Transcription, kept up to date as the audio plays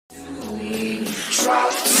Hyundai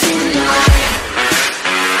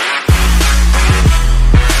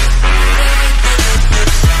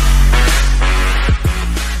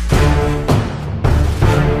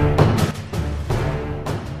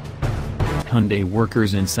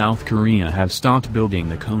workers in South Korea have stopped building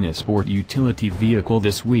the Kona sport utility vehicle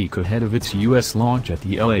this week ahead of its U.S. launch at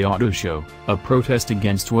the LA Auto Show, a protest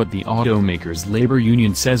against what the automaker's labor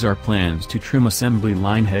union says are plans to trim assembly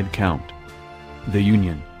line headcount. The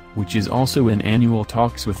union, which is also in annual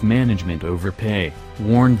talks with management over pay,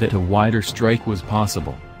 warned that a wider strike was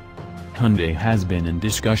possible. Hyundai has been in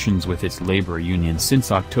discussions with its labor union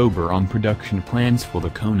since October on production plans for the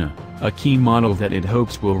Kona, a key model that it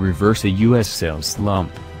hopes will reverse a U.S. sales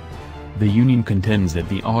slump. The union contends that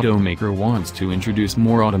the automaker wants to introduce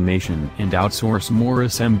more automation and outsource more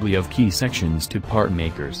assembly of key sections to part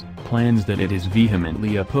makers, plans that it is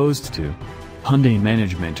vehemently opposed to. Hyundai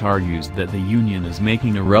management argues that the union is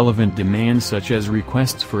making irrelevant demands such as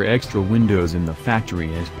requests for extra windows in the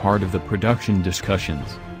factory as part of the production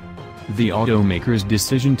discussions. The automaker's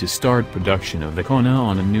decision to start production of the Kona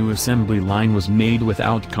on a new assembly line was made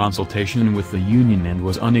without consultation with the union and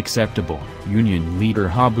was unacceptable, union leader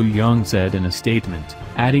Ha Bu-young said in a statement,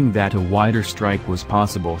 adding that a wider strike was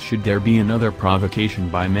possible should there be another provocation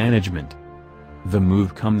by management. The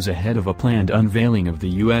move comes ahead of a planned unveiling of the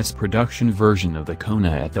U.S. production version of the Kona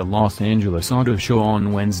at the Los Angeles Auto Show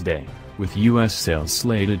on Wednesday, with U.S. sales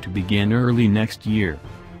slated to begin early next year.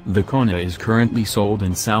 The Kona is currently sold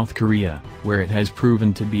in South Korea, where it has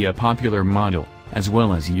proven to be a popular model, as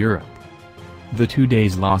well as Europe. The 2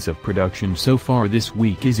 days loss of production so far this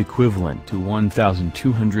week is equivalent to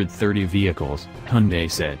 1,230 vehicles, Hyundai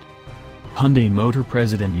said. Hyundai Motor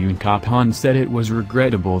President Yoon Kap-han said it was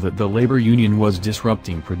regrettable that the labor union was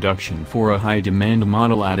disrupting production for a high-demand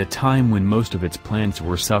model at a time when most of its plants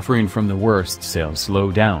were suffering from the worst sales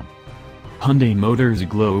slowdown. Hyundai Motors'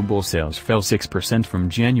 global sales fell 6% from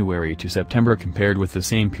January to September compared with the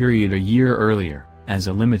same period a year earlier, as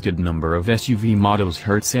a limited number of SUV models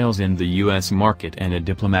hurt sales in the U.S. market and a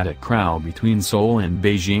diplomatic row between Seoul and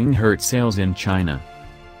Beijing hurt sales in China.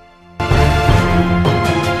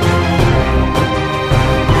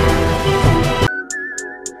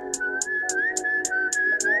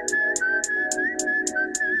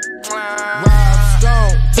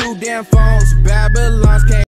 Two damn phones, Babylon's came.